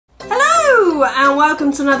Hello and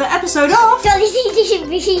welcome to another episode of DollyD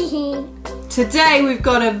TV. Today we've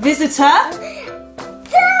got a visitor. Daddy!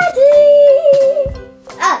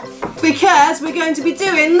 Oh. Because we're going to be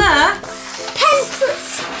doing the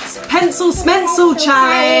Pencil Smencil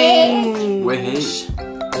Challenge. We're here.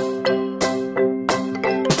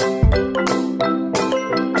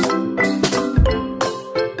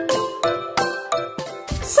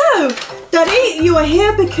 So, Daddy, you are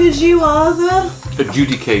here because you are the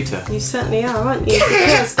adjudicator. You certainly are, aren't you?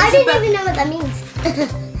 Because I didn't even know what that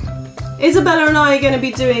means. Isabella and I are going to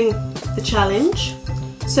be doing the challenge.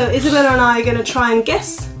 So Isabella and I are going to try and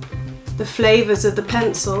guess the flavours of the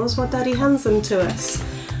pencils while Daddy hands them to us.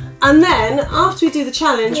 And then, after we do the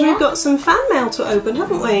challenge, we've got some fan mail to open,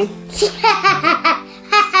 haven't we?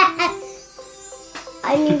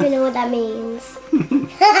 I don't even know what that means.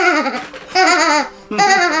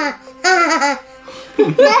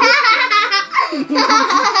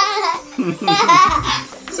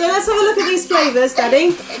 So let's have a look at these flavours,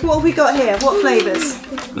 Daddy. What have we got here? What flavours?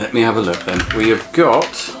 Let me have a look then. We have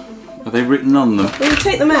got... Are they written on them? We'll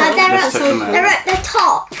take them out. They're They're at the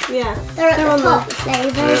top. Yeah, They're at the top, the They're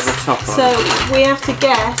at flavours. the top. So we have to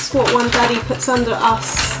guess what one Daddy puts under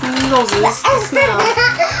us nozzles to smell.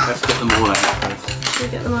 Let's get them all out first. We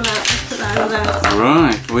get them all out. Let's put that over there.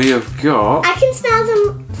 Right, we have got I can smell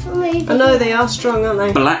them from moving. I know they are strong, aren't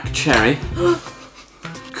they? black cherry,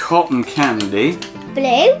 cotton candy,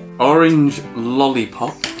 Blue. orange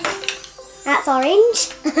lollipop, That's orange.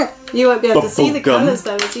 You won't be able to see the Bubble gum. colours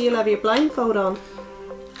though, so you'll have your blindfold on.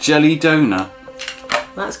 jelly donut,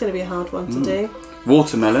 That's going to be a hard one to do.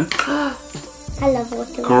 watermelon, I love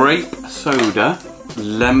water. grape soda,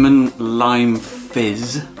 lemon lime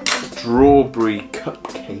fizz, strawberry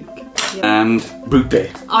cupcake, and root beer.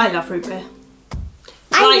 I love root beer.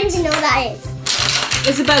 I don't Right. even know what that is.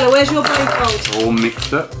 Isabella, where's your blindfold? All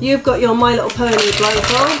mixed up. You've got your My Little Pony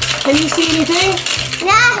blindfold. Can you see anything?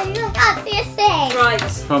 No, you can't see a thing. Right.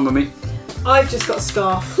 Come on, mummy. I've just got a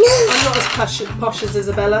scarf. I'm not as posh as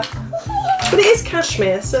Isabella. But it is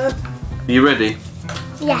cashmere, so... Are you ready?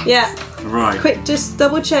 Yes. Yeah. Right. Quick, just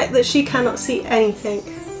double check that she cannot see anything.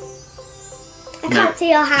 I can't see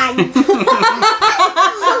your hand. You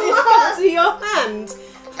can't see your hand.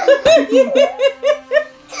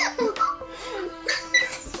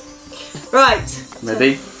 Right.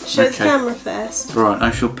 Ready? Show the camera first. Right,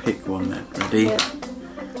 I shall pick one then. Ready? Yeah.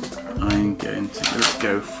 I'm going to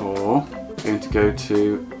go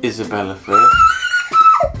to Isabella first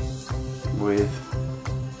with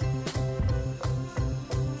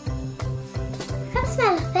I can't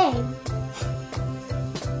smell a thing.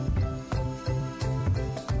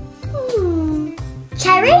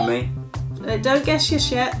 Cherry? Mummy. Don't guess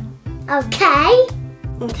just yet. Okay.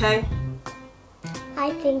 Okay.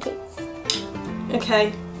 I think it's...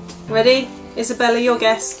 Okay. Ready? Isabella, your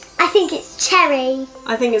guess. I think it's cherry.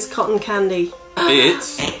 I think it's cotton candy.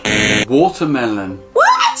 It's watermelon.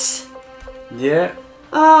 What? Yeah.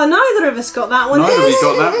 Oh, neither of us got that one. Neither of you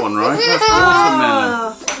got that one right. That's watermelon.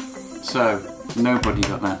 Oh. So, nobody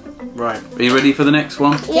got that. Right. Are you ready for the next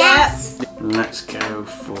one? Yes. Let's go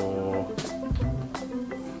for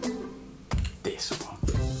this one.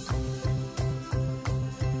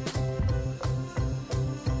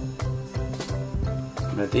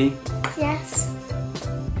 Ready? Yes.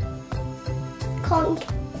 Conk.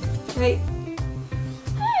 Okay.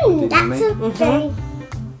 That's a thing.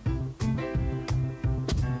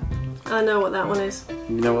 I know what that one is.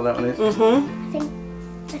 You know what that one is?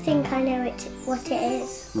 Mm-hmm. I think I know what it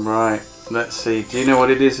is. Right. Let's see. Do you know what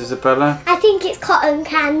it is, Isabella? I think it's cotton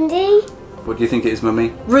candy. What do you think it is,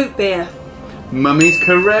 Mummy? Root beer. Mummy's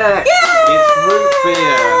correct. It's root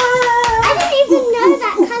beer. I didn't even know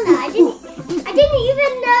that colour. I didn't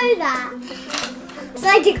even know that. So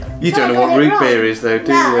You don't know what root beer is, though, do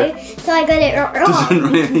no, you? so I got it wrong. Doesn't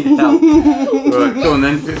really help. Right, go on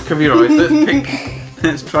then. Cover your eyes. Let's pick.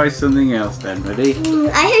 Let's try something else then. Ready?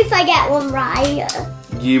 I hope I get one right.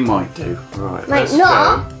 You might do. Right. Might let's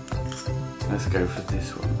not. Go. Let's go for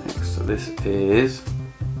this one next. So this is.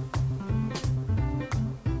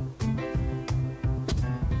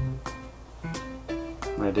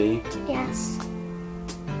 Ready? Yes.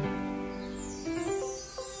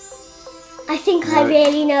 I think I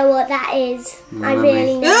really know what that is. I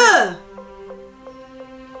really know. Ugh!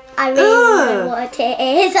 I really know what it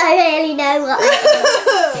is. I really know what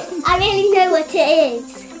it is. I really know what it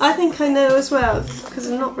is. I think I know as well,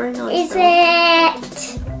 because I'm not very nice. Is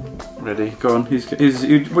it? Ready? Go on. What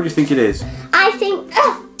do you think it is? I think.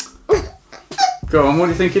 Go on. What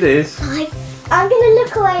do you think it is? I'm gonna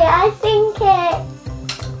look away. I think it's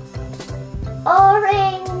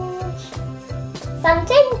orange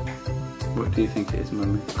something. What do you think it is,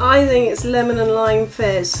 Mummy? I think it's lemon and lime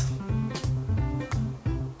fizz.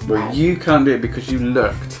 Well, you can't do it because you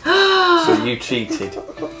looked. So you cheated.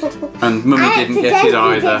 And Mummy didn't get it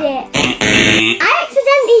either. I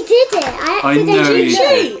accidentally did it. I know you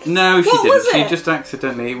cheat? did. No, she What didn't. was She it? just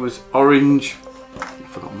accidentally. It was orange. I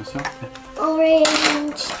forgot myself.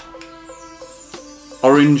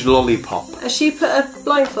 Orange lollipop. Has she put a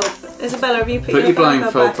blindfold? Isabella, have you put Your your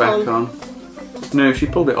blindfold back on. No, she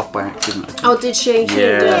pulled it off by accident. I think. Oh, did she? She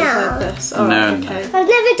didn't do it Yeah. on purpose. All right, No. okay. I've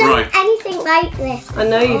never done Right. anything like this. I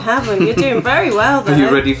know you haven't. You're doing very well though. Are you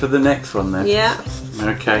ready for the next one then? Yeah.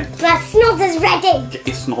 Okay. My snotter's ready. Get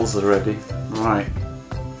your snozzler ready. Right.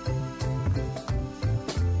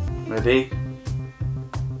 Ready?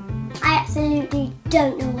 I absolutely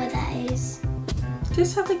don't know what that is.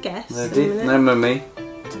 Just have a guess. Ready? A minute. No, Mummy.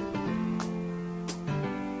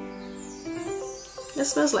 It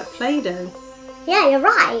smells like Play-Doh. Yeah, you're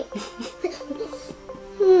right.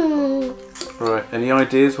 Right. Any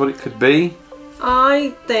ideas what it could be?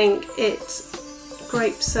 I think it's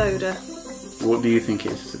grape soda. What do you think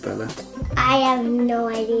it is, Isabella? I have no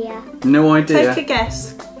idea. No idea. Take a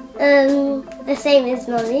guess. The same as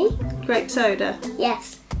Mummy. Grape soda.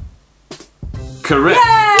 Yes. Correct.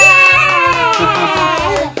 Yay!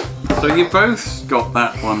 So you both got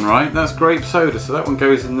that one right. That's grape soda. So that one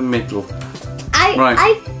goes in the middle. Right.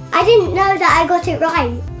 I didn't know that I got it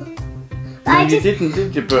right. No, you didn't,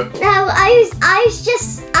 did you? But No, I was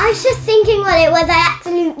just thinking what it was. I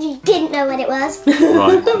absolutely didn't know what it was.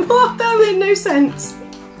 right. What? That made no sense.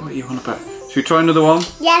 What are you on about? Should we try another one?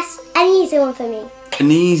 Yes, an easy one for me.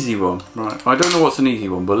 An easy one. Right. I don't know what's an easy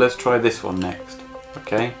one, but let's try this one next.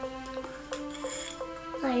 Okay.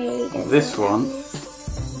 I really don't This know. one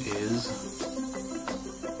is.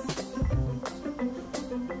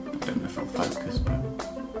 I don't know if I'm focused, but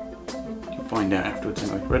you'll find out afterwards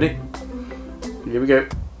anyway. Ready? Here we go.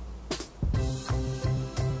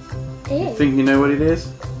 Ew. Think you know what it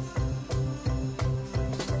is?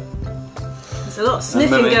 There's a lot of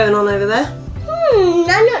sniffing Mummy. going on over there.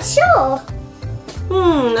 I'm not sure.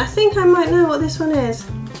 I think I might know what this one is.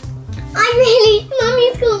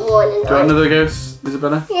 Mummy's got one and Do you want another go,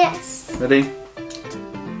 Isabella? Yes. Ready?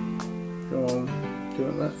 Go on. Do you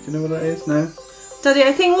want that? Do you know what that is? No? Daddy,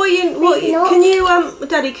 I think not. can you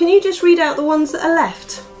Daddy, can you just read out the ones that are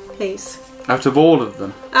left, please? Out of all of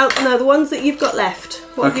them. No, the ones that you've got left.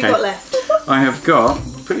 What have you got left? I have got,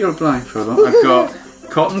 put your blindfold on, I've got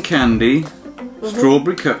cotton candy,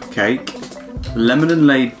 strawberry cupcake, lemon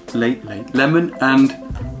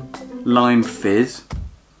and lime fizz,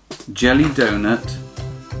 jelly donut,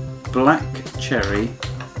 black cherry,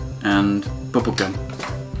 and bubblegum.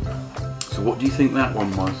 So what do you think that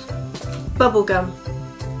one was? Bubblegum.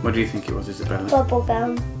 What do you think it was, Isabella?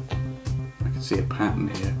 Bubblegum. I can see a pattern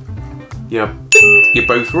here. Yeah, you're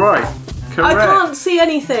both right. Correct. I can't see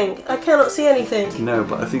anything. I cannot see anything. No,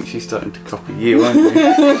 but I think she's starting to copy you, aren't you? No,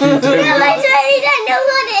 I really don't know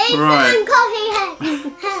what it is. Right. I'm copying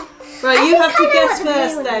her. Right, you have to I know guess what the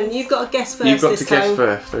first blue then. You've got to guess first You've got this to time. guess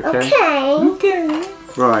first, okay? Okay. Okay.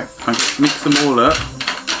 Right, I mix them all up.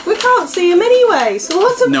 We can't see them anyway, so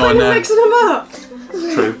what's the No, I point of know. mixing them up?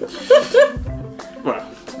 True. Right,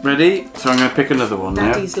 ready? So I'm going to pick another one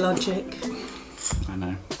now. Daddy's logic. I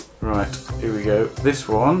know. Right, here we go. This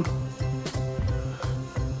one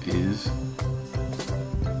is...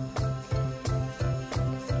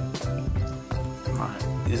 Right,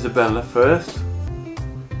 Isabella first.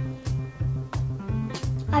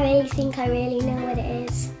 I really think I really know what it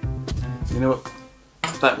is. You know what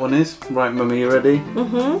that one is? Right, Mummy, you ready?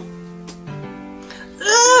 Mm-hmm.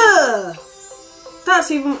 Ugh!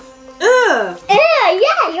 That's even... Ugh!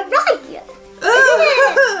 Yeah, you're right.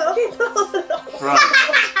 Right.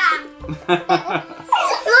 Come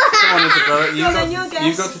on, Isabella. Go on then, your guess.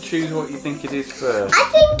 You've got to choose what you think it is first. I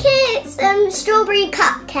think it's strawberry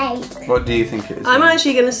cupcake. What do you think it is? I'm Mummy?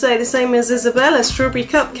 actually going to say the same as Isabella, strawberry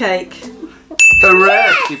cupcake.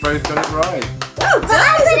 Correct! You both got it right. Well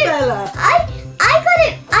done, Isabella! I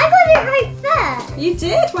got it right first. You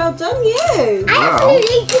did, well done you! I Wow.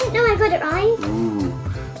 absolutely didn't know I got it right. Ooh.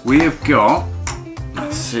 We have got,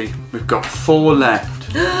 let's see, we've got 4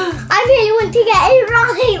 left. I really want to get it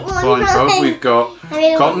right one Blindfold, time. we've got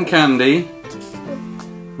cotton candy,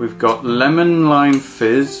 we've got lemon lime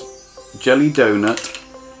fizz, jelly donut,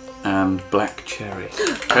 and black cherry.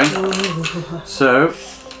 Okay? So,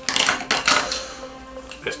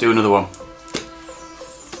 let's do another one.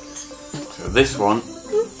 So this one,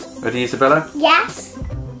 ready Isabella? Yes.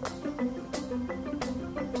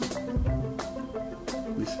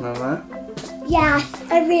 You smell that? Yeah,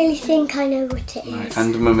 I really think I know what it is. Right,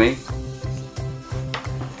 and Mummy.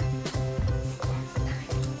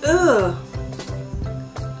 Ugh.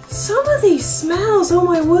 Some of these smells, oh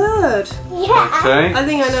my word. Yeah. Okay. I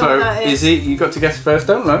think I know what that is. Izzy, you got to guess first,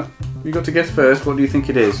 don't know. You got to guess first. What do you think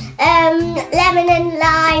it is? Lemon and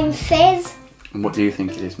lime fizz. And what do you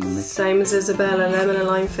think it is, Mummy? Same as Isabella, lemon and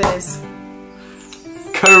lime fizz.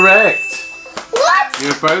 Correct. What? You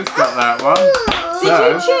both got that one. Did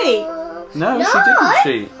you cheat? No, No, she didn't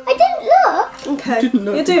cheat. I didn't look. Okay. Didn't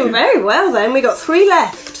look, You're did doing you? very well then. We got 3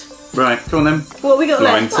 left. Right, come on then. What have we got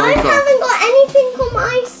left? Blind. I haven't got anything on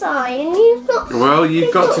my side, and you've got. Well,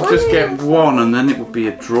 you've got to just get one, and then it will be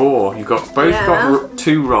a draw. You got both got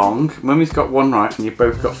 2 wrong. Mummy's got 1 right, and you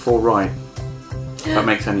both got 4 right. If that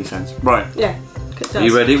makes any sense. Right. Yeah. It does. Are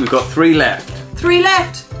you ready? We've got 3 left. 3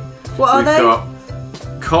 left. What are We've they? got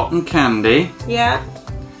cotton candy, Yeah.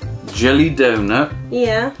 jelly donut,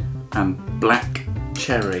 Yeah. and black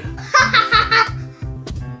cherry.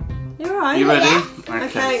 You're right. You ready?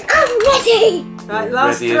 Okay. I'm ready. Right,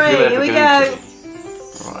 last 3. Ready as you're ever Here we going go.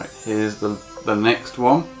 to. Right, here's the next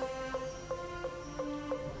one.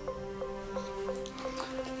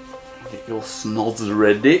 Get your snods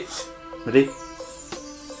ready. Ready?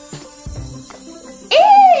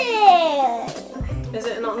 Ew. Is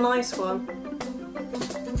it not a nice one?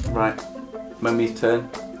 Right, Mummy's turn.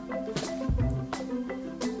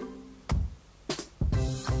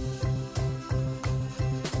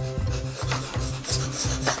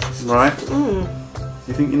 Right.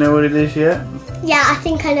 You think you know what it is yet? Yeah, I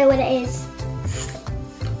think I know what it is.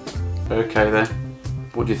 Okay then.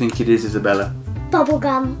 What do you think it is, Isabella?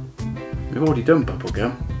 Bubblegum. We've already done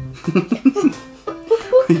bubblegum.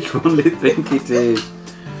 Which one do you think it is?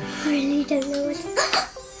 I really don't know what it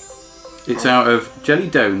is. It's out of jelly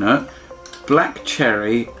donut, black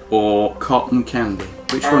cherry, or cotton candy.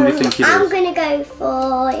 Which one do you think it I'm is? gonna go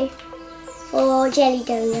for jelly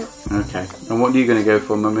donut. Okay. And what are you going to go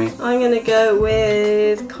for, Mummy? I'm going to go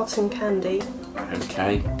with cotton candy.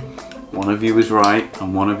 Okay. One of you is right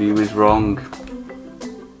and one of you is wrong.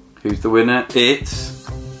 Who's the winner? It's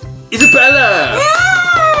Isabella!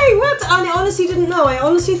 Yay! Well done. I honestly didn't know. I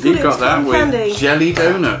honestly thought You it was got that cotton with candy. jelly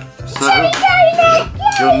donut. So Jelly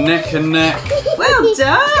donut! you're neck and neck. Well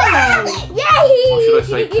done! Yay! Or should I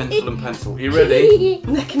say pencil and pencil? You ready?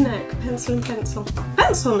 Neck and neck. Pencil and pencil.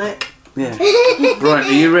 Pencil neck. Yeah. Right,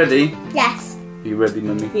 are you ready? Yes. Are you ready,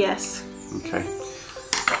 Mummy? Yes. Okay.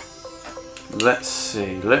 Let's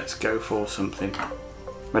see. Let's go for something.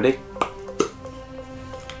 Ready?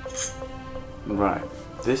 Right.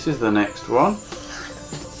 This is the next one.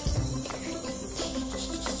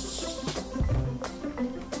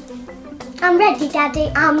 I'm ready,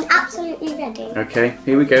 Daddy. I'm absolutely ready. Okay,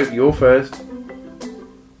 here we go. You're first.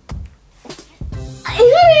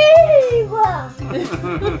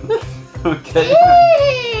 Okay.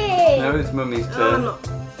 Now it's Mummy's turn.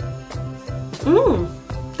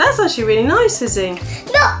 That's actually really nice, Izzy.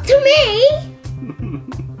 Not to me.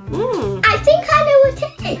 I think I know what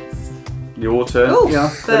it is. Your turn. Oh, Yeah.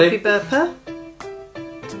 burpy Ready? burper.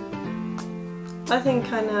 I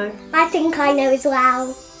think I know. I think I know as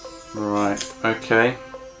well. Right. Okay.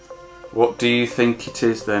 What do you think it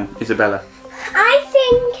is then, Isabella? I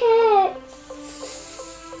think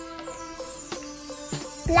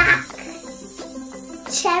it's black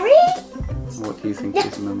cherry. What do you think it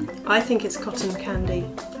is, Mummy? I think it's cotton candy.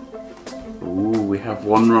 Ooh, we have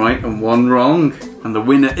 1 right and 1 wrong, and the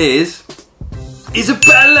winner is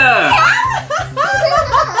Isabella.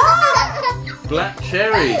 Black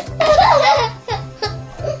cherry.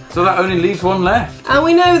 So that only leaves 1 left. And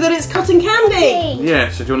we know that it's cotton candy. Yeah.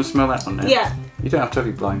 So do you want to smell that one now? Yeah. You don't have to have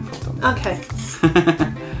your blindfold on. Okay.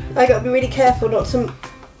 I got to be really careful not to.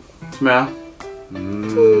 Smell.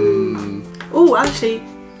 Mmm. Oh, actually.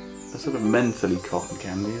 That's sort of mentally cotton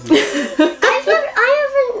candy, isn't it? I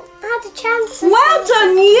haven't had a chance. Well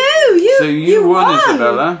done, you. So you won,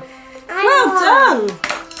 Isabella. Well done.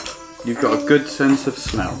 You've got a good sense of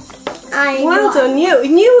smell. Well done, you.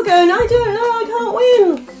 And you were going, I don't know, I can't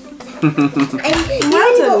win.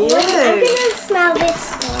 Well done, you. I'm going to smell this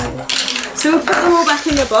one. So we'll put them all back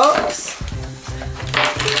in the box.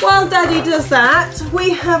 While Daddy does that, we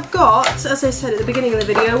have got, as I said at the beginning of the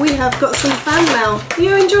video, we have got some fan mail. Are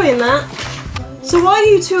you enjoying that? So while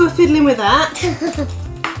you two are fiddling with that,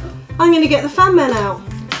 I'm going to get the fan mail out.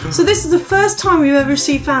 So this is the first time we've ever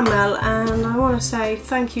received fan mail, and I want to say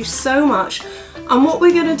thank you so much. And what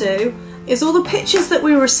we're going to do is all the pictures that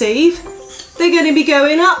we receive, they're going to be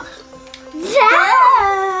going up.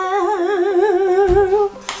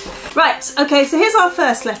 Right, okay, so here's our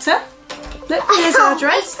first letter. Look, here's our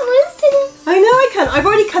address. I know I can. I've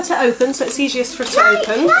already cut it open, so it's easiest for it to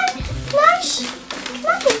open.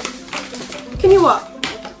 Can you what?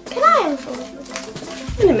 Can I open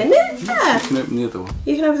it? In a minute. Yeah. You can open the other one.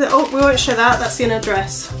 You can open it. Oh, we won't show that. That's in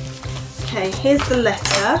address. Okay, here's the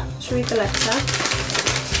letter. Let's read the letter.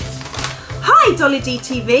 Hi, DollyD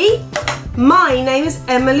TV. My name is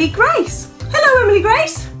Emily Grace. Hello, Emily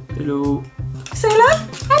Grace. Hello. Say hello.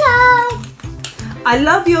 Hello. I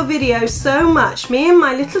love your videos so much. Me and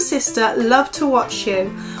my little sister love to watch you.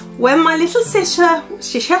 When my little sister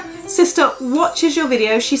watches your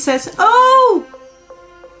video, she says, "Oh,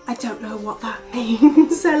 I don't know what that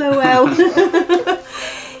means." LOL.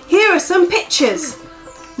 Here are some pictures.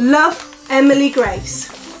 Love, Emily Grace.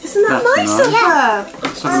 Isn't that nice of her?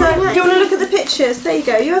 So, do you want to look at the pictures? There you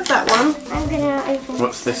go. You have that one. I'm gonna open.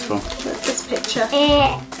 What's this one? What's this picture?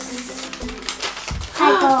 I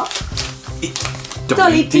got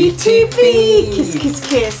DollyD TV. Kiss, kiss,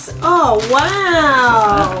 kiss. Oh,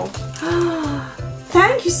 wow.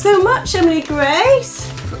 Thank you so much, Emily Grace.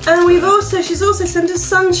 And she's also sent us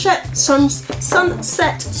sunset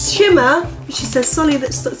shimmer. She says, "Sorry,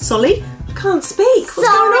 Solly. I can't speak. What's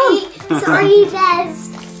going on?" Sorry, there's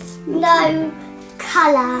no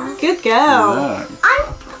colour. Good girl. Yeah.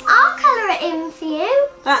 I'll colour it in for you.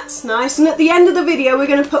 That's nice. And at the end of the video, we're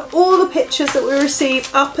going to put all the pictures that we receive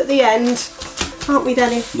up at the end, aren't we,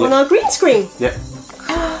 Danny? Yeah. On our green screen. Yeah.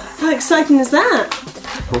 How exciting is that?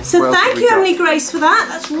 So thank you, Emily Grace, for that.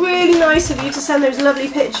 That's really nice of you to send those lovely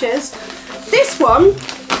pictures. This one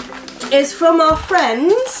is from our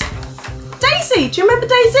friends Daisy. Do you remember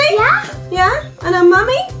Daisy? Yeah. Yeah. And her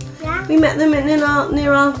mummy. Yeah. We met them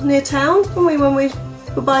near town when we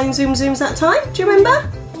were buying Zooms that time. Do you remember?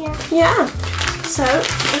 Yeah. Yeah. So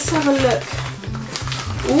let's have a look.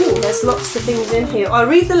 Ooh, there's lots of things in here. I'll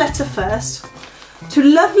read the letter first. To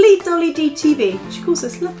lovely DollyD TV. She calls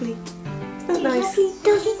us lovely. Isn't that nice?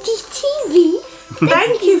 DollyD TV.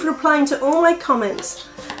 Thank you for replying to all my comments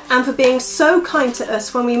and for being so kind to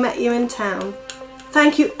us when we met you in town.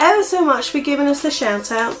 Thank you ever so much for giving us the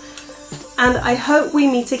shout out, and I hope we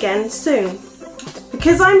meet again soon.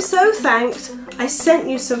 Because I'm so thanked, I sent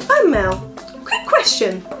you some fan mail. Quick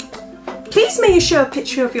question. Please may you show a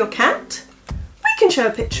picture of your cat? We can show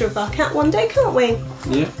a picture of our cat one day, can't we?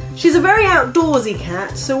 Yeah. She's a very outdoorsy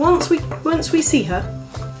cat, so once we see her,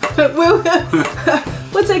 we'll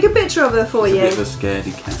take a picture of her for you. A bit of a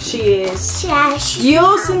scaredy cat. She is. Yeah,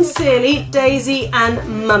 Yours sincerely, Daisy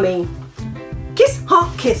and Mummy. Kiss,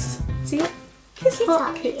 heart, kiss. See it? Kiss,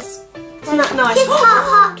 heart, kiss. Isn't that nice? Kiss,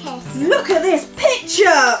 heart, kiss. Look at this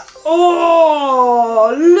picture.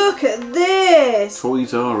 Oh, look at this.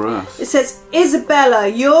 Toys R Us. It says, Isabella,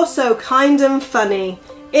 you're so kind and funny.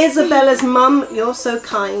 Isabella's mum, you're so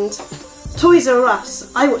kind. Toys R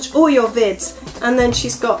Us, I watch all your vids. And then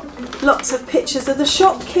she's got lots of pictures of the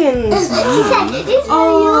Shopkins. She said,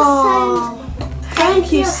 Oh,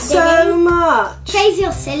 thank you so much. Crazy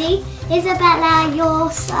or silly. Isabella,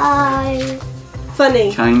 you're so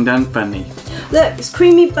Funny. Kind and funny. Look, it's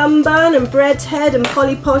Creamy Bun Bun and Bread Head and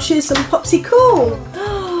Polly Poshes and Popsy Cool.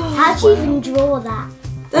 How'd you even draw that?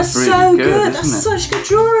 That's really so good, good. isn't That's it? such good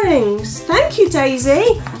drawings. Thank you,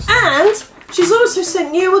 Daisy. And she's also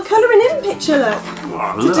sent you a colouring in picture, look,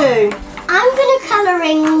 Oh, to look. do. I'm gonna colour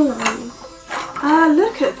in one. Ah,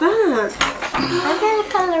 look at that. I'm gonna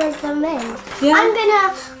colour them in. Yeah. I'm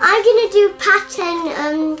gonna do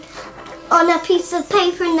pattern on a piece of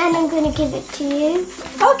paper and then I'm gonna give it to you.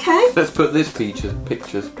 Okay. Let's put this pictures.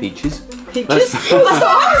 Pictures? Let's, I was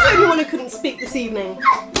the only one who couldn't speak this evening.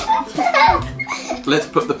 let's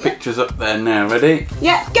put the pictures up there now. Ready?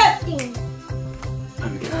 Yeah, go. There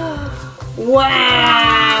we go.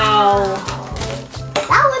 Wow.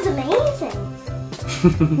 That was amazing.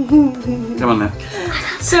 Come on then.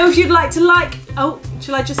 So if you'd like to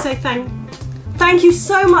shall I just say thank you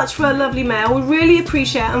so much for a lovely mail. We really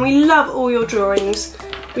appreciate it and we love all your drawings.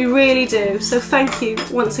 We really do. So thank you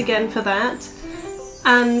once again for that.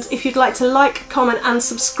 And if you'd like to like, comment and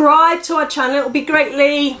subscribe to our channel, it will be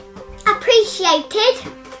greatly Appreciated.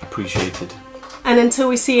 Appreciated. And until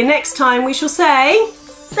we see you next time, we shall say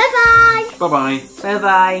Bye bye. Bye bye. bye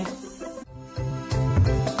bye.